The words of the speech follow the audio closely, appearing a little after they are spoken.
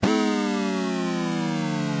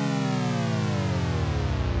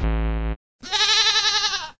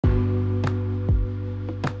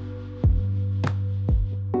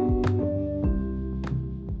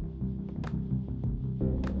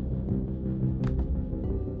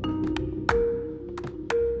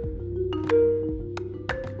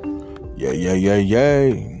Yeah.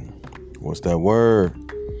 What's that word?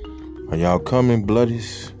 Are y'all coming,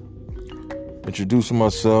 bloodies? Introducing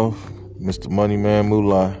myself, Mr. Moneyman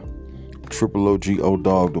Moolah, Triple OG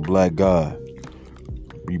O-Dog, the Black God.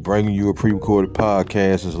 Be bringing you a pre-recorded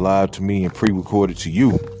podcast that's live to me and pre-recorded to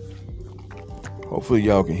you. Hopefully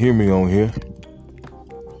y'all can hear me on here.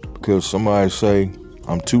 Because somebody say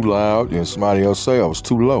I'm too loud and somebody else say I was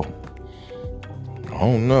too low. I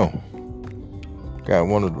don't know. Got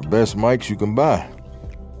one of the best mics you can buy.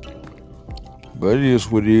 But it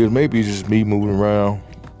is what it is. Maybe it's just me moving around.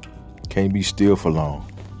 Can't be still for long.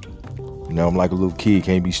 You know, I'm like a little kid,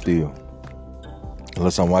 can't be still.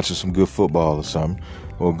 Unless I'm watching some good football or something.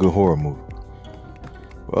 Or a good horror movie.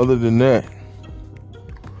 But other than that,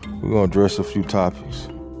 we're going to address a few topics.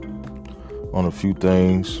 On a few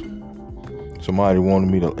things. Somebody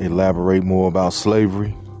wanted me to elaborate more about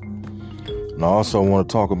slavery. And I also want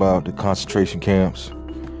to talk about the concentration camps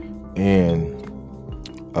and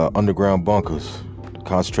underground bunkers. The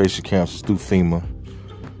concentration camps is through Fema.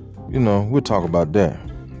 You know, we'll talk about that.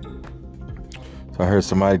 So I heard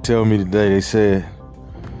somebody tell me today, they said,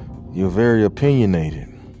 you're very opinionated.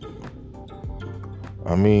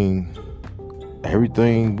 I mean,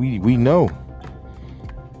 everything we know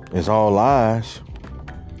is all lies.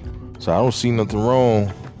 So I don't see nothing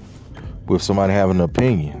wrong with somebody having an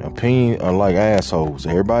opinion. Opinion are like assholes.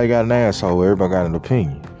 Everybody got an asshole. Everybody got an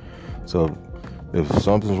opinion. So if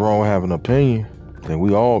something's wrong with having an opinion, then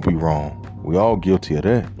we all be wrong. We all guilty of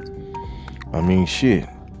that. I mean, shit.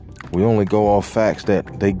 We only go off facts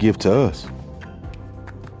that they give to us.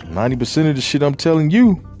 90% of the shit I'm telling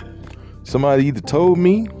you, somebody either told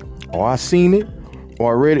me, or I seen it,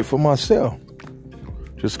 or I read it for myself.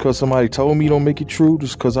 Just because somebody told me don't make it true.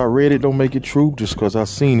 Just because I read it don't make it true. Just because I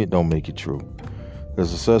seen it don't make it true.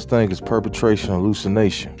 There's a such thing as perpetration,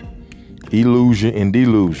 hallucination, illusion, and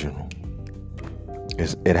delusion.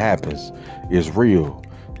 It happens. It's real.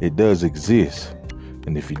 It does exist.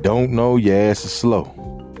 And if you don't know, your ass is slow.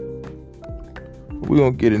 We're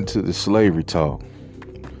going to get into the slavery talk.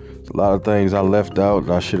 There's a lot of things I left out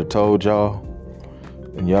that I should have told y'all.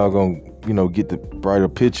 And y'all going to, get the brighter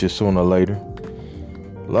picture sooner or later.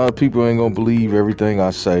 A lot of people ain't going to believe everything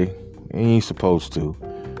I say. They ain't supposed to.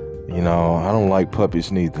 I don't like puppets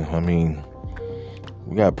neither. I mean,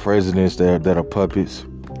 we got presidents that are puppets.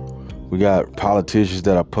 We got politicians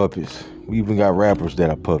that are puppets. We even got rappers that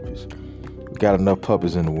are puppets. We got enough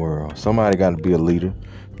puppets in the world. Somebody got to be a leader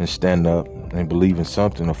and stand up and believe in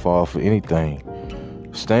something or fall for anything.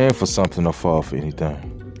 Stand for something or fall for anything.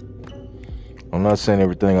 I'm not saying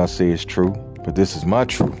everything I say is true, but this is my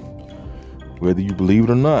truth. Whether you believe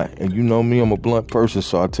it or not. And you know me, I'm a blunt person,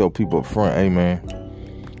 so I tell people up front, hey man,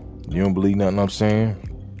 you don't believe nothing I'm saying?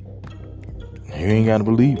 You ain't got to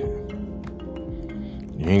believe it.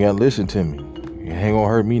 You ain't got to listen to me. It ain't going to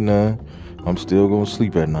hurt me none. I'm still going to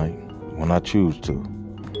sleep at night when I choose to.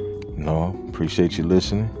 Appreciate you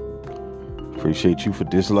listening. Appreciate you for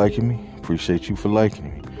disliking me. Appreciate you for liking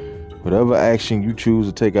me. Whatever action you choose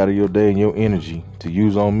to take out of your day and your energy to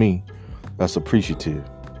use on me, that's appreciative.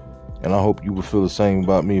 And I hope you would feel the same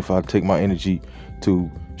about me if I take my energy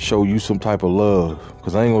to show you some type of love.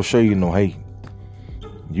 Because I ain't going to show you no hate.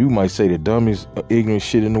 You might say the dumbest, ignorant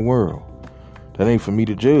shit in the world. That ain't for me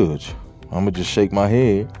to judge. I'm going to just shake my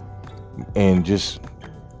head and just,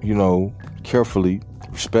 carefully,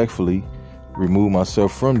 respectfully remove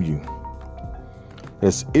myself from you.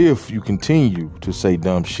 That's if you continue to say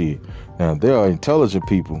dumb shit. Now, there are intelligent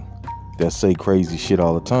people that say crazy shit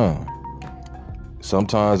all the time.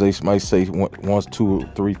 Sometimes they might say once, two,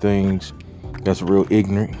 or three things that's real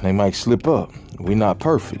ignorant. They might slip up. We're not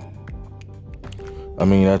perfect. I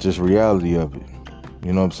mean, that's just reality of it.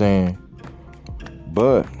 You know what I'm saying?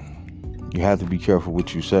 But you have to be careful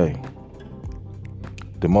what you say.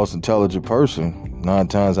 The most intelligent person, 9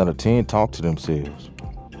 times out of 10, talk to themselves.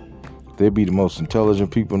 They be the most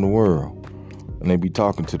intelligent people in the world, and they be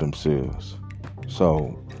talking to themselves.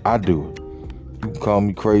 So I do it. You can call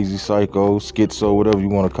me crazy, psycho, schizo, whatever you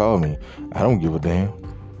want to call me. I don't give a damn.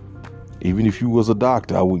 Even if you was a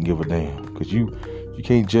doctor, I wouldn't give a damn. Because you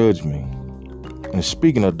can't judge me. And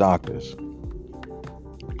speaking of doctors,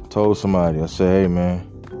 I told somebody, I said, hey man,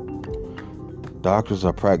 doctors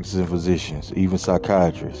are practicing physicians, even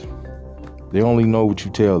psychiatrists. They only know what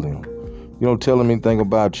you tell them. You don't tell them anything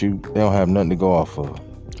about you, they don't have nothing to go off of.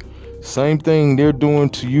 Same thing they're doing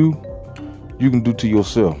to you, you can do to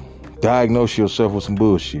yourself. Diagnose yourself with some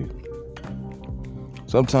bullshit.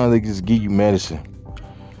 Sometimes they just give you medicine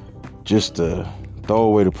just to throw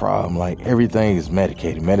away the problem. Like everything is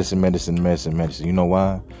medicated. Medicine. You know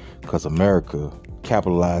why? Because America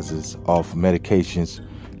capitalizes off medications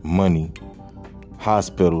money,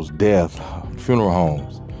 hospitals, death, funeral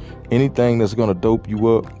homes, anything that's gonna dope you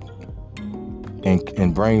up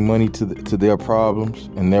and bring money to their problems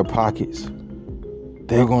and their pockets,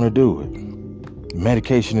 they're gonna do it.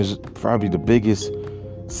 Medication is probably the biggest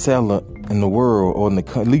seller in the world, or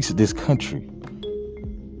at least this country.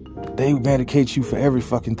 They medicate you for every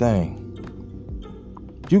fucking thing.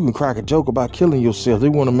 You can crack a joke about killing yourself, they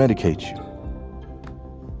want to medicate you.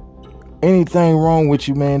 Anything wrong with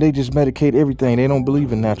you, man, they just medicate everything. They don't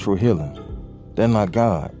believe in natural healing. They're not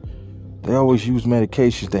God. They always use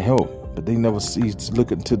medications to help, but they never see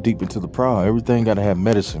looking too deep into the problem. Everything got to have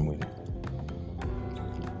medicine with it.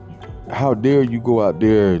 How dare you go out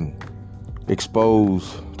there and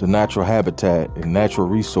expose the natural habitat and natural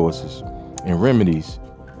resources and remedies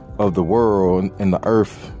of the world and the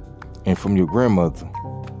earth and from your grandmother,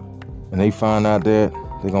 and they find out that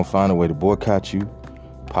they're going to find a way to boycott you,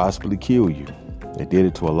 possibly kill you. They did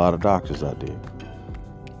it to a lot of doctors out there.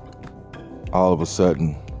 All of a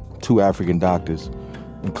sudden, 2 African doctors,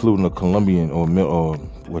 including a Colombian or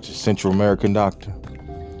Central American doctor,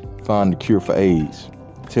 find the cure for AIDS.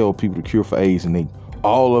 Tell people the cure for AIDS, and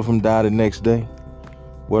all of them die the next day.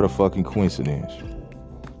 What a fucking coincidence.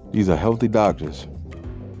 These are healthy doctors.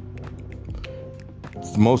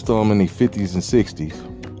 Most of them in their 50s and 60s.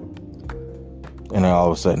 And then all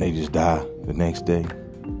of a sudden they just die the next day.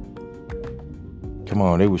 Come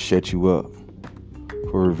on, they would shut you up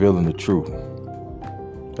for revealing the truth.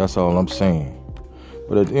 That's all I'm saying.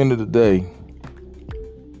 But at the end of the day,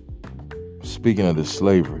 speaking of the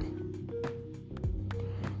slavery,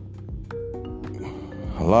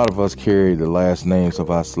 a lot of us carry the last names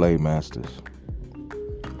of our slave masters.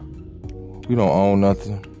 We don't own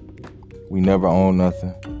nothing. We never own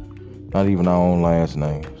nothing. Not even our own last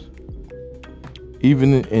names.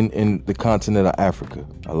 Even in the continent of Africa,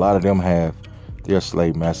 a lot of them have their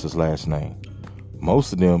slave master's last name.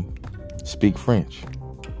 Most of them speak French.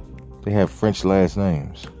 They have French last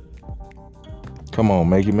names. Come on,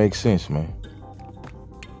 make it make sense, man.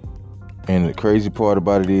 And the crazy part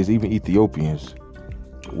about it is even Ethiopians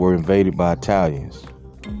were invaded by Italians.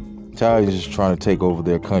 Italians is trying to take over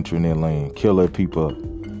their country and their land, kill their people up.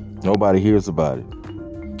 Nobody hears about it.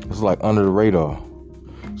 It's like under the radar.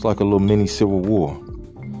 It's like a little mini civil war.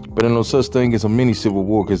 But there's no such thing as a mini civil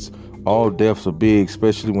war, because all deaths are big,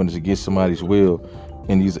 especially when it's against somebody's will,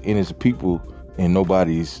 and these are innocent people, and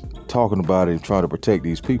nobody's talking about it and trying to protect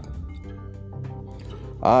these people.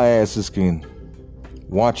 Our asses can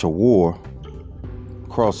watch a war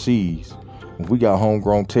cross seas. We got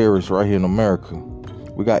homegrown terrorists right here in America.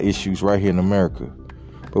 We got issues right here in America.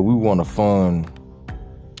 But we want to fund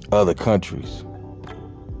other countries.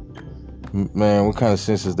 Man, what kind of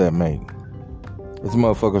sense does that make? There's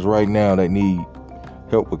motherfuckers right now that need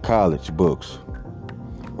help with college books,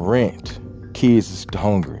 rent, kids is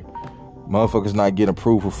hungry. Motherfuckers not getting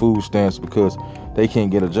approved for food stamps because they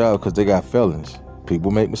can't get a job because they got felons.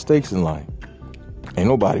 People make mistakes in life. Ain't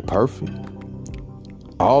nobody perfect.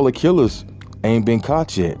 All the killers ain't been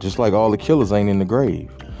caught yet, just like all the killers ain't in the grave.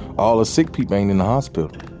 All the sick people ain't in the hospital.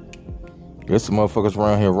 There's some motherfuckers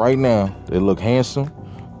around here right now that look handsome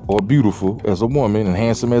or beautiful as a woman and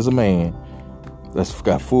handsome as a man that's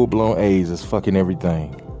got full-blown AIDS, that's fucking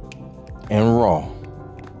everything. And raw.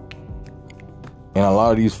 And a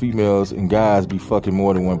lot of these females and guys be fucking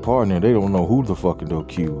more than one partner. They don't know who the fuck to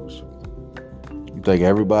accuse. You think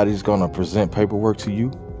everybody's gonna present paperwork to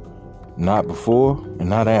you? Not before and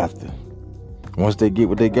not after. Once they get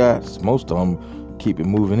what they got, most of them keep it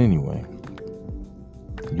moving anyway.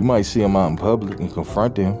 You might see them out in public and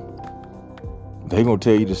confront them. They gonna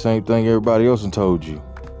tell you the same thing everybody else done told you.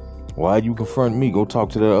 Why you confront me? Go talk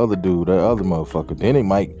to that other dude, that other motherfucker. Then they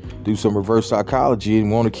might do some reverse psychology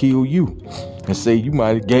and want to kill you and say you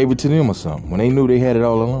might have gave it to them or something when they knew they had it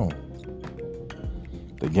all along.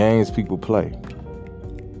 The games people play.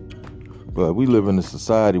 But we live in a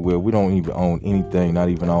society where we don't even own anything, not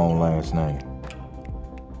even our own last name.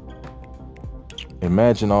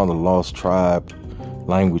 Imagine all the lost tribe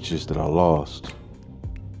languages that are lost.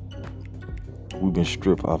 We've been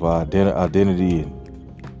stripped of our identity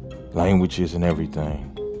and languages and everything.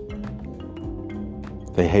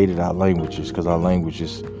 They hated our languages because our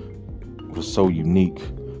languages were so unique,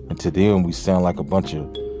 and to them we sound like a bunch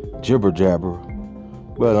of jibber jabber.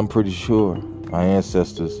 But I'm pretty sure my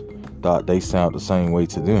ancestors thought they sound the same way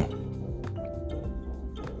to them.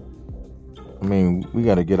 I mean, we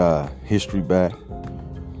got to get our history back.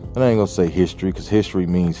 And I ain't gonna say history, because history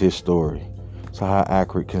means his story. So how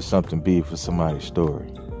accurate can something be for somebody's story?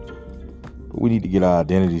 But we need to get our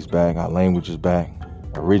identities back, our languages back,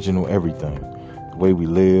 original everything. The way we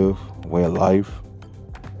live, the way of life.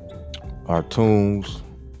 our tombs,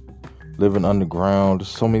 living underground. There's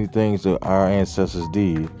so many things that our ancestors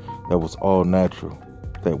did that was all natural,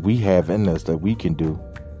 that we have in us, that we can do,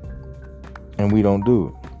 and we don't do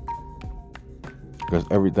it because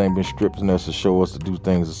everything been stripped in us to show us to do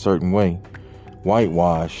things a certain way,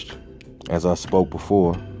 whitewashed, as I spoke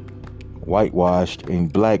before, whitewashed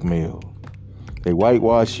and blackmailed. They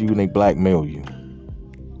whitewash you and they blackmail you,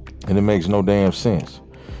 and it makes no damn sense,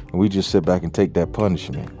 and we just sit back and take that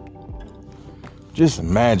punishment. Just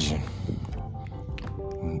imagine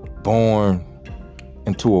born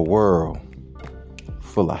into a world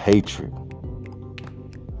full of hatred,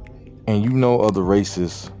 and you know other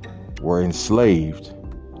races were enslaved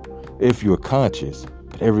if you're conscious,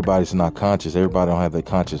 but everybody's not conscious. Everybody don't have that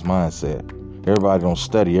conscious mindset. Everybody don't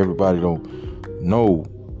study. Everybody don't know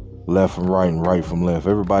left from right and right from left.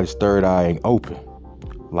 Everybody's third eye ain't open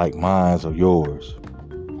like mine's or yours,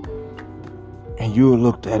 and you're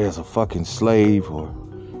looked at as a fucking slave, or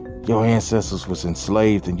your ancestors was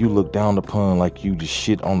enslaved and you look down upon like you just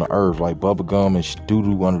shit on the earth, like bubblegum and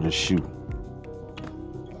doo-doo under the shoe.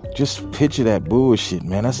 Just picture that bullshit,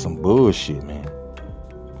 man. That's some bullshit, man.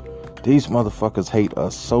 These motherfuckers hate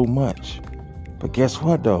us so much. But guess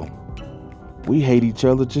what, though? We hate each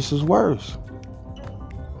other just as worse.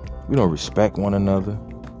 We don't respect one another.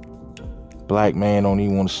 Black man don't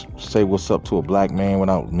even want to say what's up to a black man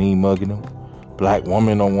without me mugging him. Black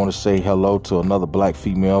woman don't want to say hello to another black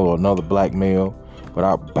female or another black male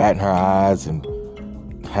without batting her eyes and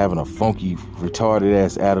having a funky, retarded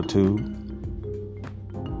ass attitude.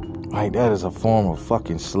 Like, that is a form of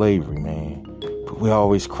fucking slavery, man. But we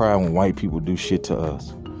always cry when white people do shit to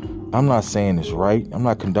us. I'm not saying it's right. I'm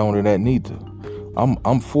not condoning that neither.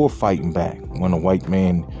 I'm for fighting back when a white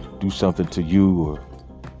man do something to you or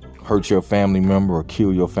hurt your family member or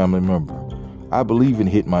kill your family member. I believe in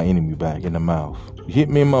hitting my enemy back in the mouth. You hit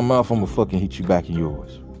me in my mouth, I'm gonna fucking hit you back in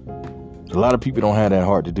yours. A lot of people don't have that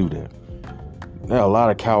heart to do that. There are a lot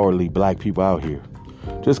of cowardly black people out here.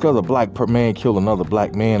 Just because a black man killed another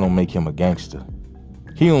black man don't make him a gangster.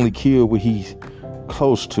 He only killed what he's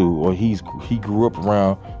close to, or he grew up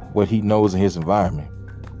around what he knows in his environment.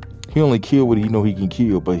 He only killed what he know he can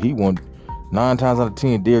kill, but he won't 9 times out of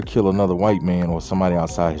 10 dare kill another white man or somebody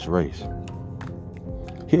outside his race.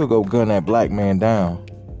 He'll go gun that black man down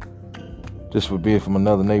just for being from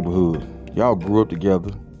another neighborhood. Y'all grew up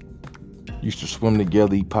together, used to swim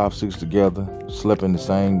together, eat popsicles together, slept in the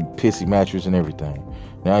same pissy mattress and everything.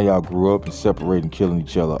 Now y'all grew up and separated and killing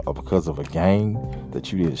each other because of a gang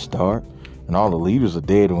that you didn't start, and all the leaders are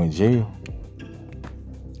dead or in jail.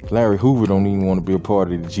 Larry Hoover don't even want to be a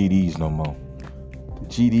part of the GDs no more. The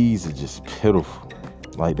GDs are just pitiful.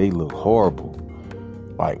 Like, they look horrible.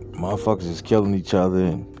 Like, motherfuckers is killing each other,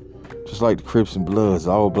 and just like the Crips and Bloods,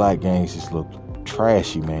 all black gangs just look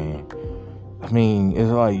trashy, man. I mean,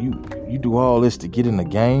 it's like you do all this to get in a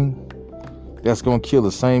gang that's gonna kill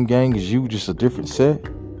the same gang as you, just a different set.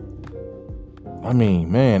 I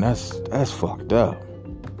mean, man, that's fucked up.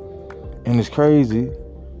 And it's crazy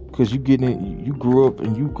because you grew up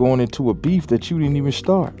and you going into a beef that you didn't even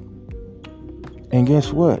start. And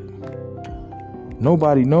guess what?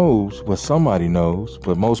 Nobody knows, well, somebody knows,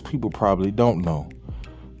 but most people probably don't know.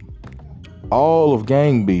 All of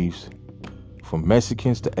gang beefs, from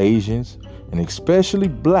Mexicans to Asians, and especially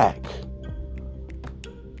black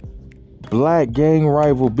gang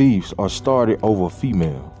rival beefs are started over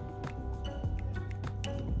female.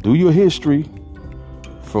 Do your history,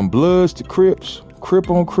 from Bloods to Crips, Crip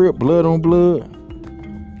on Crip, Blood on Blood,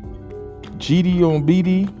 GD on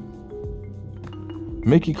BD,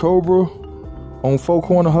 Mickey Cobra on Four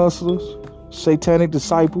Corner Hustlers, Satanic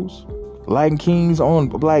Disciples, Latin Kings on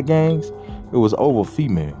black gangs. It was over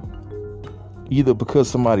female. Either because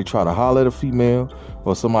somebody tried to holler at a female,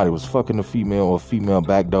 or somebody was fucking a female, or a female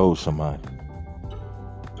backdoored somebody.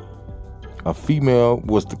 A female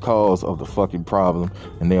was the cause of the fucking problem,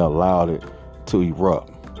 and they allowed it to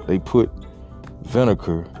erupt. They put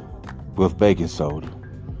vinegar with baking soda.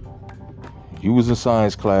 You was in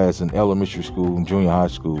science class in elementary school and junior high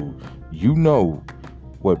school. You know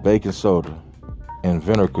what baking soda and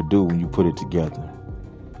vinegar do when you put it together.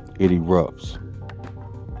 It erupts.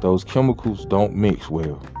 Those chemicals don't mix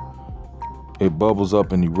well. It bubbles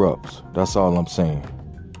up and erupts. That's all I'm saying.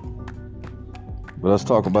 But let's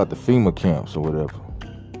talk about the Fema camps or whatever.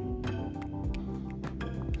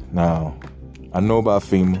 Now, I know about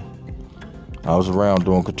Fema. I was around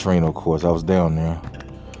during Katrina, of course. I was down there.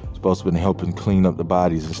 Supposed to have been helping clean up the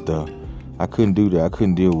bodies and stuff. I couldn't do that. I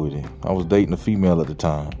couldn't deal with it. I was dating a female at the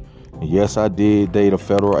time. And yes, I did date a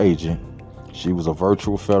federal agent. She was a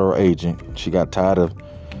virtual federal agent. She got tired of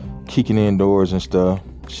kicking in doors and stuff.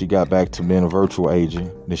 She got back to being a virtual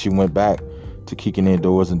agent. Then she went back to kicking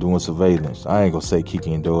indoors and doing surveillance. I ain't gonna say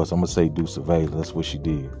kicking indoors. I'm gonna say do surveillance. That's what she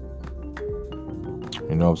did.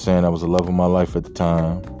 You know what I'm saying? That was the love of my life at the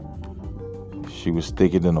time. She was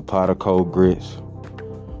thicker than a pot of cold grits.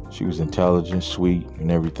 She was intelligent, sweet,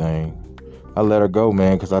 and everything. I let her go,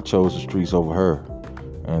 man, because I chose the streets over her.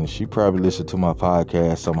 And she probably listened to my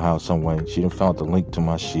podcast somehow, some way. She done found the link to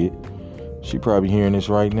my shit. She probably hearing this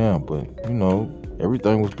right now, but, you know,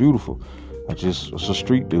 everything was beautiful. I just was a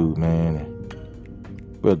street dude, man.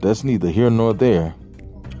 But that's neither here nor there.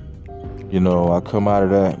 You know, I come out of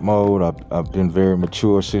that mode. I've been very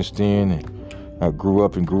mature since then, and I grew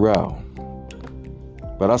up and grew out.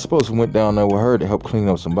 But I supposed to went down there with her to help clean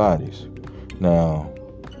up some bodies. Now,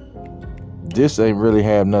 this ain't really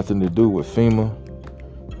have nothing to do with FEMA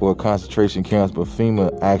or concentration camps, but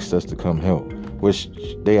FEMA asked us to come help, which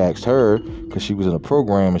they asked her because she was in a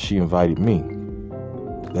program and she invited me.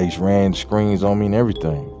 They ran screens on me and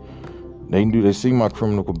everything. They see my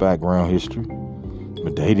criminal background history,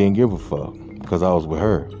 but they didn't give a fuck because I was with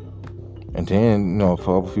her. And then, you know,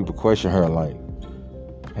 for other people question her like,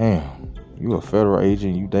 damn, you a federal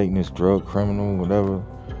agent, you dating this drug criminal, whatever.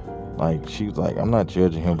 Like, she was like, I'm not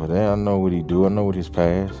judging him, but I know what he do. I know what his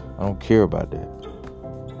past. I don't care about that.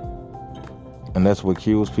 And that's what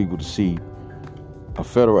kills people, to see a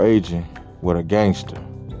federal agent with a gangster.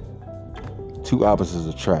 Two opposites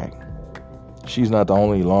attract. She's not the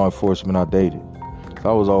only law enforcement I dated.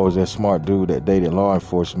 I was always that smart dude that dated law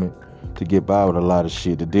enforcement to get by with a lot of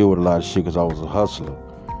shit, to deal with a lot of shit, because I was a hustler.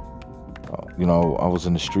 You know, I was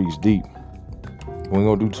in the streets deep. We ain't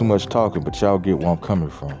gonna do too much talking, but y'all get where I'm coming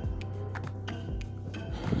from.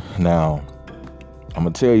 Now, I'm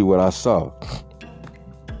gonna tell you what I saw.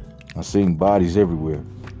 I seen bodies everywhere.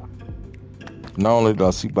 Not only did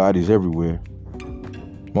I see bodies everywhere,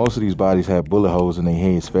 most of these bodies had bullet holes in their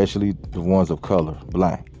head, especially the ones of color,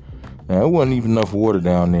 black. Now, there wasn't even enough water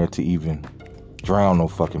down there to even drown no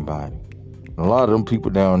fucking body. A lot of them people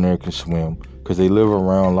down there can swim because they live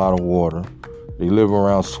around a lot of water. They live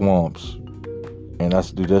around swamps. And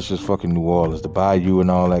that's just fucking New Orleans, the bayou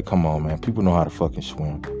and all that. Come on, man. People know how to fucking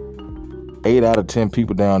swim. 8 out of 10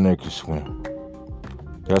 people down there can swim.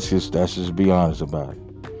 That's just be honest about it.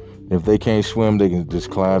 If they can't swim, they can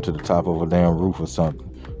just climb to the top of a damn roof or something.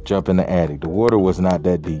 Jump in the attic. The water was not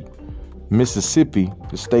that deep. Mississippi,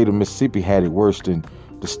 the state of Mississippi, had it worse than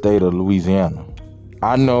the state of Louisiana.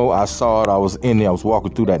 I know, I saw it, I was in there, I was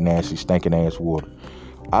walking through that nasty, stinking ass water.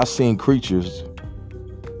 I seen creatures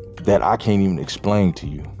that I can't even explain to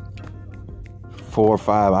you. 4 or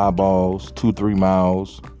 5 eyeballs, 2-3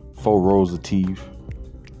 mouths, 4 rows of teeth.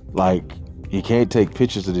 Like, you can't take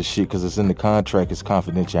pictures of this shit because it's in the contract, it's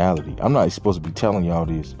confidentiality. I'm not supposed to be telling y'all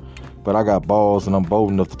this, but I got balls and I'm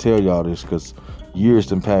bold enough to tell y'all this because years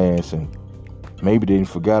done passed and maybe they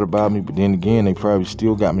forgot about me, but then again, they probably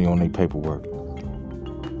still got me on their paperwork.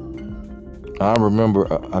 I remember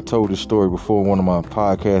I told this story before in one of my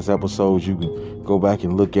podcast episodes. You can go back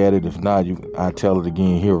and look at it. If not, I tell it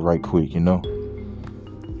again here right quick, you know.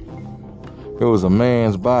 It was a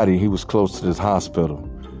man's body. He was close to this hospital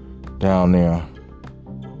down there.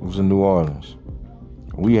 It was in New Orleans.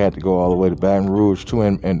 We had to go all the way to Baton Rouge too,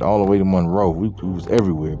 and all the way to Monroe. We was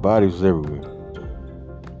everywhere. Bodies was everywhere.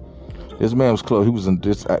 This man was close. He was in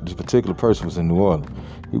this particular person was in New Orleans.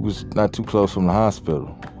 He was not too close from the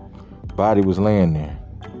hospital. Body was laying there.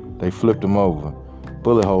 They flipped him over.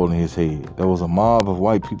 Bullet hole in his head. There was a mob of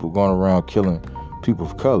white people going around killing people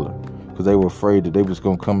of color because they were afraid that they was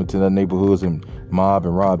going to come into their neighborhoods and mob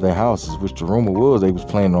and rob their houses, which the rumor was they was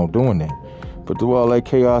planning on doing that. But through all that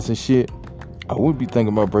chaos and shit, I wouldn't be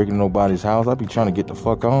thinking about breaking nobody's house. I'd be trying to get the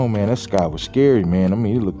fuck on, man. That sky was scary, man. I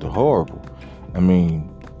mean, it looked horrible. I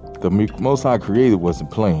mean, the Most High Creator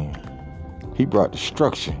wasn't playing. He brought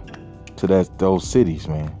destruction to those cities,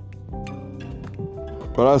 man.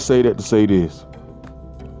 But I say that to say this.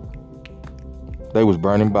 They was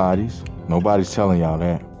burning bodies. Nobody's telling y'all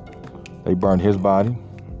that. They burned his body.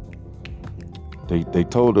 They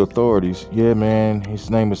told the authorities, yeah, man, his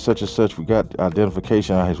name is such and such. We got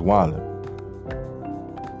identification on his wallet.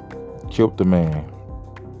 Killed the man.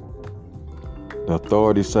 The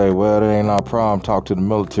authorities say, well, that ain't our problem. Talk to the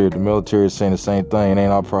military. The military is saying the same thing. It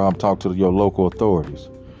ain't our problem. Talk to your local authorities.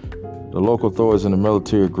 The local authorities and the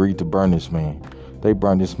military agreed to burn this man. They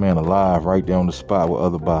burned this man alive right there on the spot with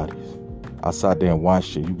other bodies. I sat there and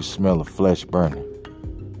watched it. You could smell the flesh burning.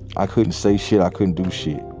 I couldn't say shit. I couldn't do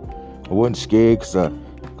shit. I wasn't scared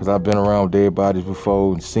because I've been around dead bodies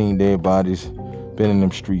before and seen dead bodies. Been in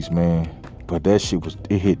them streets, man. But that shit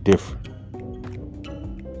it hit different.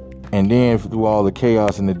 And then through all the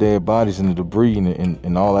chaos and the dead bodies and the debris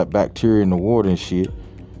and all that bacteria in the water and shit,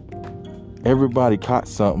 everybody caught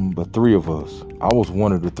something but 3 of us. I was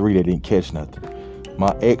one of the 3 that didn't catch nothing.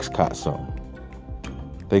 My ex caught something.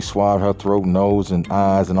 They swabbed her throat, nose, and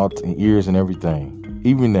eyes, and ears and everything.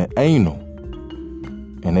 Even the anal.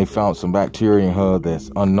 And they found some bacteria in her that's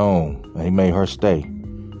unknown. And they made her stay.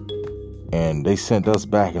 And they sent us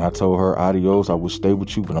back, and I told her, adios, I would stay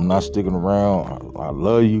with you, but I'm not sticking around. I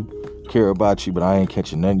love you, care about you, but I ain't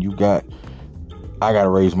catching nothing you got. I got to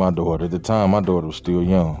raise my daughter. At the time, my daughter was still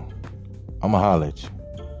young. I'm going to holler at you.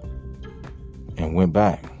 And went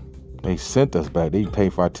back. They sent us back. They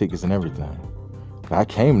paid for our tickets and everything. I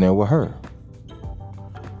came there with her.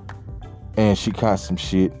 And she caught some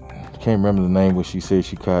shit. Can't remember the name, but she said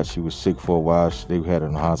she caught. She was sick for a while. They had her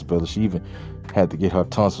in the hospital. She even had to get her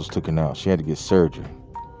tonsils taken out. She had to get surgery.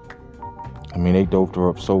 I mean, they doped her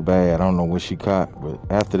up so bad. I don't know what she caught. But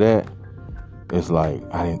after that, it's like,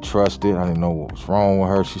 I didn't trust it. I didn't know what was wrong with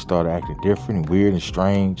her. She started acting different and weird and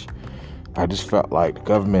strange. I just felt like the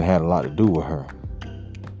government had a lot to do with her.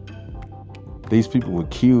 These people would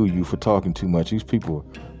kill you for talking too much. These people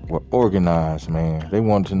were organized, man. They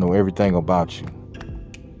wanted to know everything about you.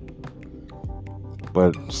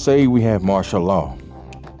 But say we have martial law.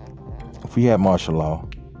 If we have martial law,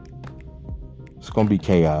 it's going to be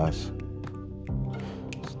chaos.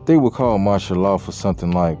 They would call martial law for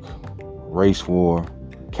something like race war,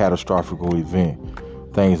 catastrophic event,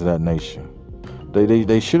 things of that nature.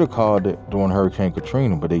 They should have called it during Hurricane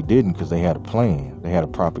Katrina, but they didn't because they had a plan. They had a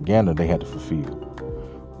propaganda they had to fulfill.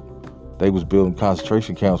 They was building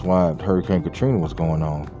concentration camps while Hurricane Katrina was going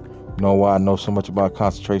on. You know why I know so much about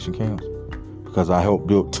concentration camps? Because I helped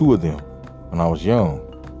build 2 of them when I was young.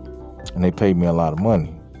 And they paid me a lot of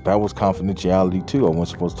money. That was confidentiality too. I wasn't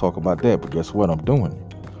supposed to talk about that, but guess what? I'm doing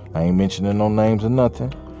it. I ain't mentioning no names or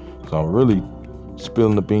nothing. So I'm really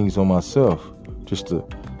spilling the beans on myself just to,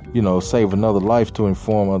 save another life to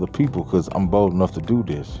inform other people, because I'm bold enough to do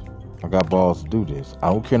this. I got balls to do this. I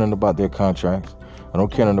don't care nothing about their contracts. I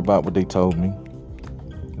don't care nothing about what they told me.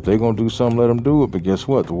 If they gonna do something, let them do it. But guess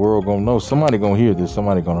what? The world gonna know. Somebody gonna hear this.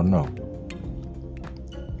 Somebody gonna know.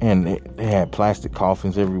 And they had plastic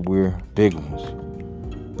coffins everywhere, big ones.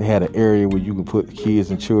 They had an area where you could put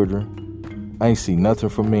kids and children. I ain't see nothing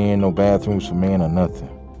for men, no bathrooms for men or nothing.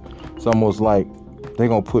 It's almost like they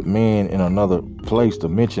gonna put men in another place,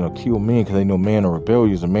 dimension, or kill men because they know men are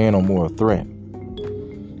rebellious and men are more a threat.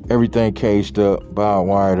 Everything caged up, barbed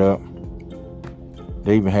wired up.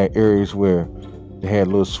 They even had areas where they had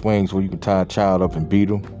little swings where you could tie a child up and beat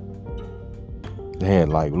them. They had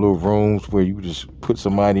like little rooms where you could just put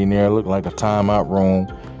somebody in there, look like a timeout room.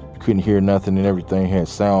 You couldn't hear nothing and everything. Had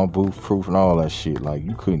sound booth proof and all that shit. Like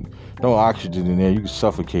you couldn't, no oxygen in there. You could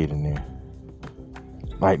suffocate in there.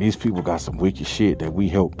 Like these people got some wicked shit that we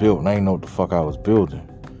helped build, and I didn't know what the fuck I was building.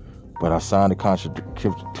 But I signed a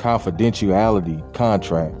confidentiality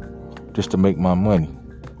contract just to make my money.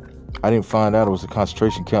 I didn't find out it was a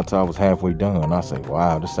concentration camp till I was halfway done. I said,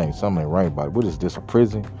 wow, this ain't something right about it. What is this, a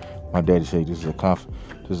prison? My daddy said, this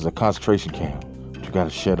is a concentration camp. But you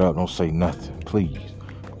gotta shut up, don't say nothing, please.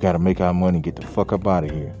 We gotta make our money, get the fuck up out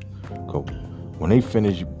of here. Cause when they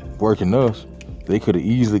finished working us, they could have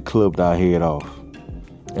easily clubbed our head off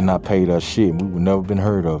and not paid us shit, and we would never been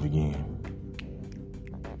heard of again.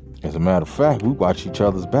 As a matter of fact, we watched each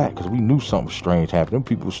other's back because we knew something strange happened. Them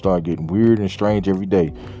people started getting weird and strange every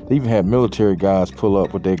day. They even had military guys pull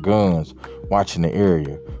up with their guns, watching the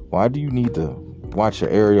area. Why do you need to watch an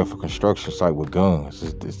area for construction site with guns?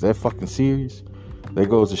 Is that fucking serious? That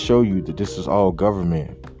goes to show you that this is all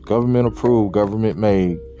government. Government approved, government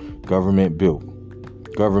made, government built,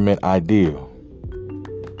 government ideal.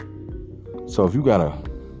 So if you got a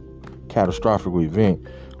catastrophic event,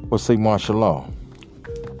 let's say martial law,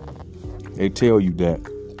 they tell you that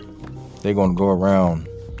they're going to go around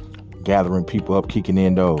gathering people up, kicking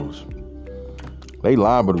in doors. They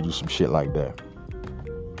liable to do some shit like that.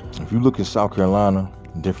 If you look in South Carolina,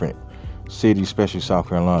 different cities, especially South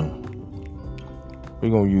Carolina, we're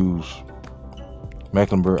going to use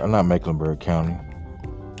not Mecklenburg County,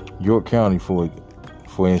 York County for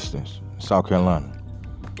instance, South Carolina.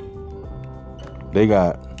 They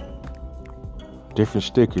got different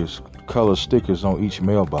stickers, color stickers on each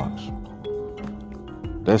mailbox.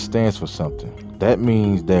 That stands for something. That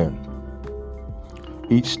means that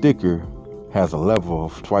each sticker has a level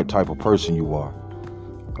of what type of person you are.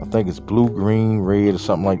 I think it's blue, green, red, or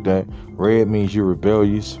something like that. Red means you're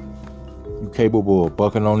rebellious. You're capable of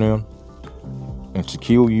bucking on them and to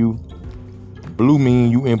kill you. Blue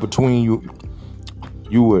means you in between. You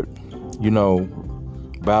would,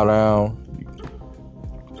 bow down.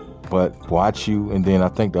 but watch you. And then I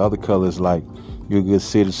think the other color is like you're a good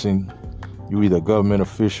citizen. You either a government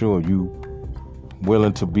official or you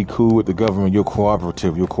willing to be cool with the government. You're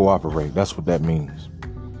cooperative. You'll cooperate. That's what that means.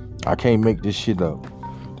 I can't make this shit up.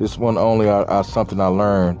 This one only something I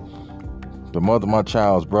learned. The mother of my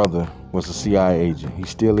child's brother was a CIA agent. He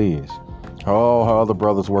still is. All her other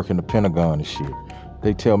brothers work in the Pentagon and shit.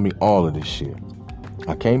 They tell me all of this shit.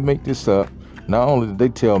 I can't make this up. Not only did they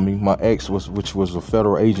tell me, my ex, which was a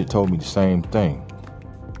federal agent, told me the same thing.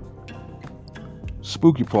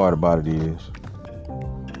 Spooky part about it is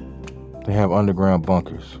they have underground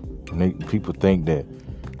bunkers. And people think that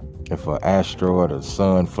if an asteroid or the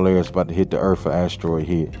sun flare is about to hit the earth, an asteroid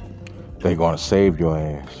hit, they're going to save your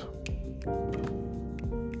ass.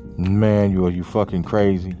 Man, you fucking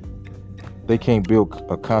crazy. They can't build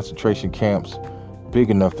a concentration camps big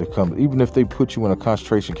enough to come. Even if they put you in a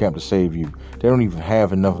concentration camp to save you, they don't even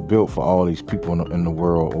have enough built for all these people in the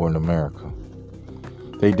world or in America.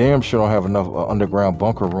 They damn sure don't have enough underground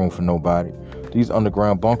bunker room for nobody. These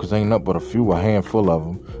underground bunkers ain't up but a handful of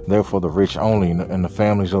them. They're for the rich only and the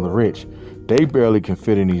families of the rich. They barely can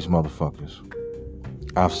fit in these motherfuckers.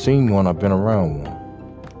 I've seen one. I've been around one.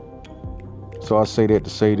 So I say that to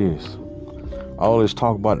say this. All this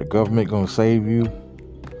talk about the government gonna save you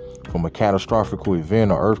from a catastrophic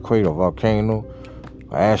event, or earthquake, or volcano,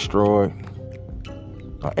 or asteroid,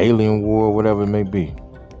 or alien war, whatever it may be.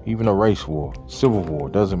 Even a race war, civil war,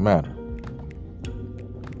 doesn't matter.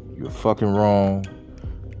 You're fucking wrong.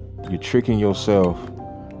 You're tricking yourself.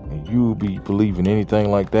 And you be believing anything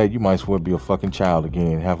like that, you might as well be a fucking child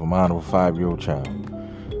again, have a mind of a 5-year-old child.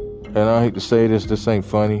 And I hate to say this ain't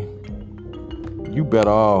funny. You better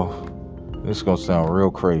off, this is gonna sound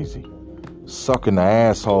real crazy, sucking the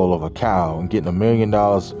asshole of a cow and getting $1 million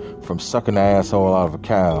from sucking the asshole out of a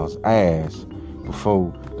cow's ass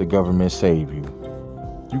before the government save you.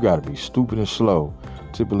 You gotta be stupid and slow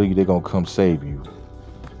to believe they're gonna come save you.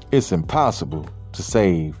 It's impossible to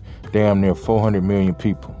save damn near 400 million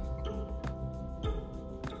people.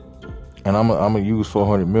 And I'm gonna use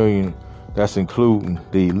 400 million, that's including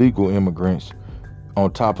the illegal immigrants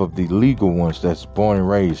on top of the legal ones that's born and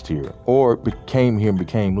raised here or came here and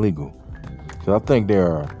became legal. So I think there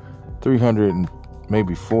are 300 and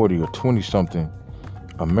maybe 40 or 20 something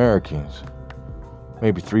Americans,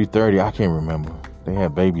 maybe 330, I can't remember. They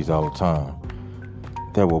have babies all the time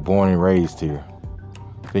that were born and raised here.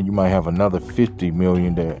 Then you might have another 50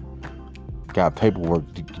 million that got paperwork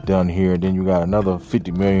done here. Then you got another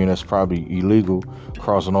 50 million that's probably illegal,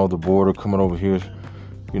 crossing over the border, coming over here,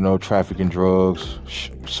 trafficking drugs,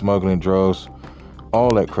 smuggling drugs,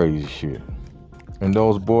 all that crazy shit. And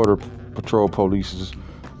those border patrol polices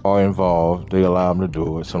are involved. They allow them to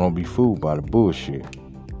do it, so don't be fooled by the bullshit.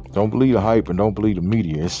 Don't believe the hype and don't believe the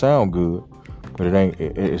media. It sound good, but it ain't.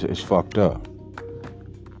 It's fucked up.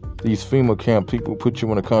 These FEMA camp people put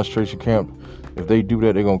you in a concentration camp. If they do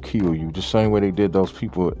that, they're gonna kill you. The same way they did those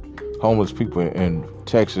people, homeless people in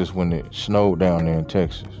Texas when it snowed down there in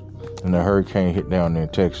Texas. And the hurricane hit down there in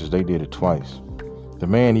Texas. They did it twice. The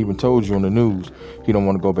man even told you on the news he don't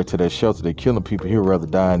want to go back to that shelter. They killing people. He'd rather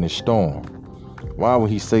die in this storm. Why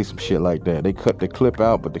would he say some shit like that? They cut the clip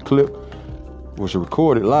out, but the clip was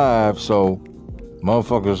recorded live, so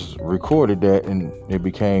motherfuckers recorded that and it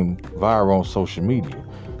became viral on social media.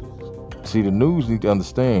 See, the news need to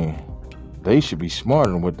understand they should be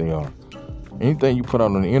smarter than what they are. Anything you put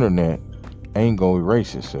out on the internet ain't gonna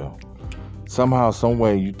erase itself. Somehow, some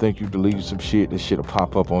way, you think you deleted some shit, this shit'll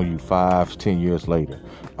pop up on you 5-10 years later.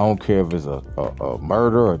 I don't care if it's a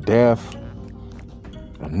murder, a death,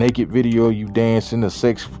 a naked video of you dancing, a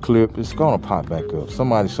sex clip, it's gonna pop back up.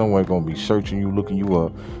 Somebody somewhere gonna be searching you, looking you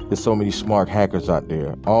up. There's so many smart hackers out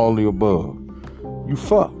there, all the above. You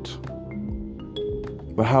fucked.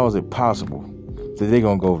 But how is it possible that they're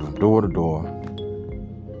gonna go from door to door,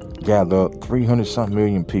 gather up 300-something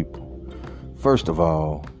million people? First of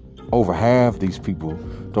all, over half these people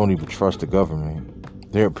don't even trust the government.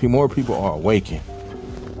 More people are awakened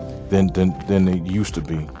than they used to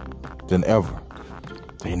be, than ever.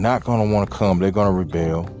 They're not gonna want to come. They're gonna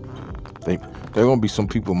rebel. There gonna be some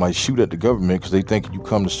people might shoot at the government because they think you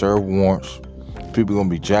come to serve warrants. People gonna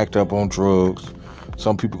be jacked up on drugs.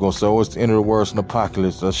 Some people gonna say, "Oh, it's the end of the world, it's an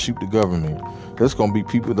apocalypse. Let's shoot the government." There's gonna be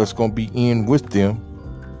people that's gonna be in with them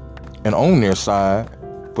and on their side,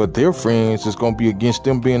 but their friends is gonna be against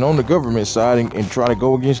them being on the government side and try to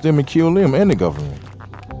go against them and kill them and the government.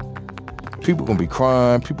 People gonna be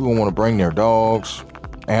crying. People gonna want to bring their dogs,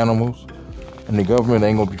 animals, and the government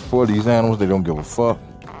ain't gonna be for these animals. They don't give a fuck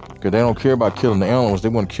because they don't care about killing the animals. They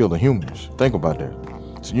want to kill the humans. Think about that.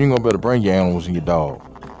 So you ain't gonna better bring your animals and your dog.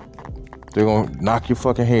 They're going to knock your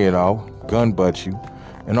fucking head off, gun butt you,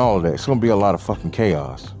 and all of that. It's going to be a lot of fucking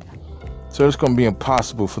chaos. So it's going to be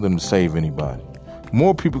impossible for them to save anybody.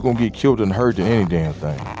 More people going to get killed and hurt than any damn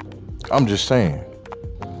thing. I'm just saying.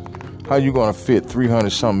 How you going to fit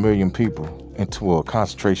 300-something million people into a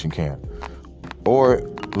concentration camp? Or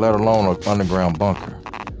let alone an underground bunker?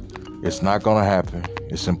 It's not going to happen.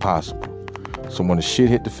 It's impossible. So when the shit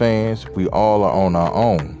hit the fans, we all are on our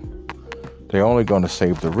own. They're only going to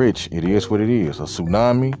save the rich. It is what it is. A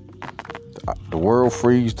tsunami, the world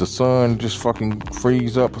freeze, the sun just fucking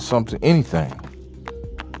freeze up or something, anything.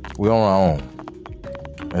 We're on our own.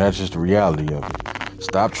 And that's just the reality of it.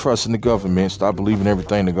 Stop trusting the government. Stop believing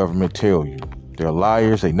everything the government tell you. They're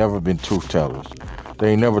liars. They never been truth tellers.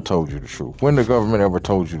 They ain't never told you the truth. When the government ever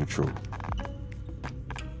told you the truth?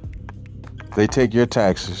 They take your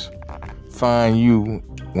taxes, fine you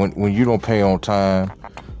when you don't pay on time,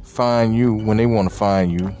 fine you when they want to fine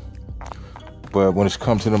you. But when it's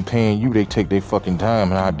come to them paying you, they take their fucking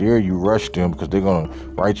time. And how dare you rush them, because they're going to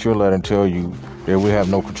write you a letter and tell you that we have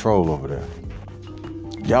no control over that.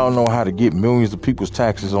 Y'all know how to get millions of people's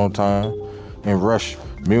taxes on time and rush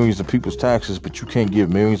millions of people's taxes, but you can't give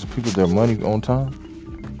millions of people their money on time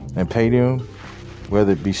and pay them,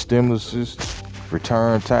 whether it be stimuluses,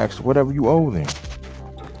 return tax, whatever you owe them.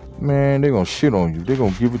 Man, they're going to shit on you. They're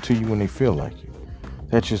going to give it to you when they feel like it.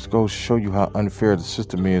 That just goes to show you how unfair the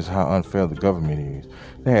system is, how unfair the government is.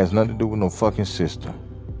 That has nothing to do with no fucking system.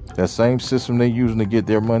 That same system they're using to get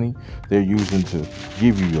their money, they're using to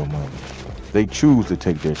give you your money. They choose to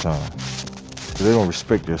take their time because they don't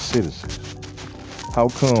respect their citizens. How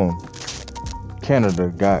come Canada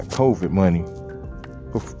got COVID money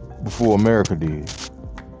before America did?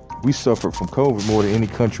 We suffered from COVID more than any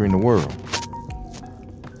country in the world.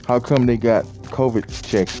 How come they got COVID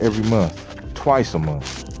checks every month, twice a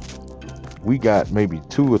month? We got maybe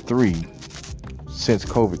 2 or 3 since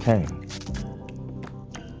COVID came.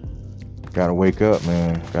 Gotta wake up,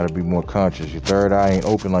 man. Gotta be more conscious. Your third eye ain't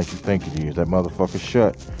open like you think it is. That motherfucker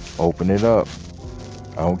shut. Open it up.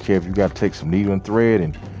 I don't care if you gotta take some needle and thread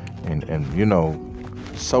and you know,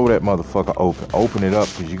 sew that motherfucker open. Open it up,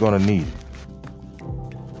 because you're gonna need it.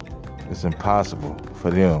 It's impossible for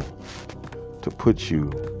them to put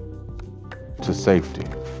you to safety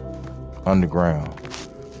underground.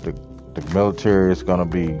 The military is gonna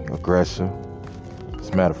be aggressive. As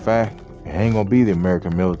a matter of fact, it ain't gonna be the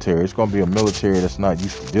American military. It's gonna be a military that's not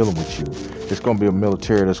used to dealing with you. It's gonna be a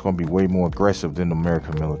military that's gonna be way more aggressive than the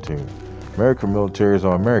American military. American militaries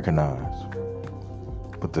are Americanized.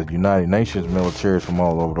 But the United Nations militaries from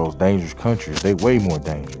all over those dangerous countries, they way more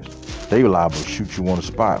dangerous. They liable to shoot you on the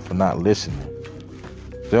spot for not listening.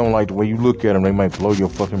 They don't like the way you look at them, they might blow your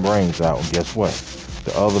fucking brains out. And guess what?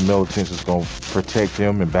 The other militants is going to protect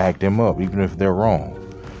them and back them up, even if they're wrong.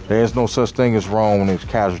 There's no such thing as wrong when there's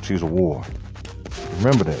casualties of war.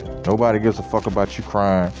 Remember that. Nobody gives a fuck about you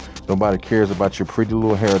crying. Nobody cares about your pretty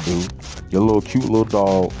little hairdo, your little cute little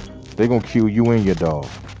dog. They're going to kill you and your dog.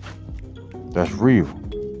 That's real.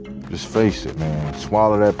 Just face it, man.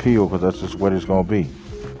 Swallow that pill, because that's just what it's going to be.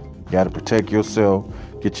 You got to protect yourself,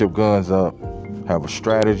 get your guns up, have a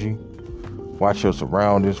strategy, watch your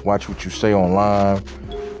surroundings, watch what you say online.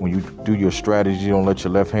 When you do your strategy, don't let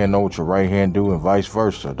your left hand know what your right hand do, and vice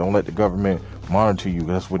versa. Don't let the government monitor you.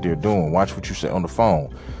 That's what they're doing. Watch what you say on the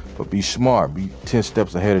phone. But be smart. Be 10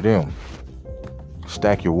 steps ahead of them.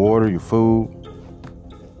 Stack your water, your food,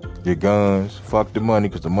 your guns. Fuck the money,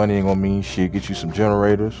 because the money ain't gonna mean shit. Get you some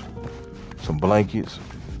generators, some blankets,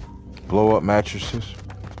 blow up mattresses,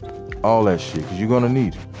 all that shit, because you're gonna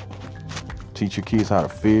need it. Teach your kids how to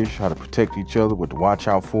fish, how to protect each other, what to watch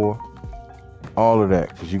out for. All of that,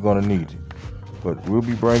 because you're gonna need it. But we'll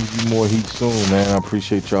be bringing you more heat soon, man. I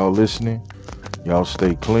appreciate y'all listening. Y'all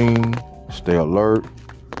stay clean, stay alert,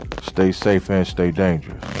 stay safe, and stay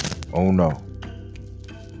dangerous. Oh no.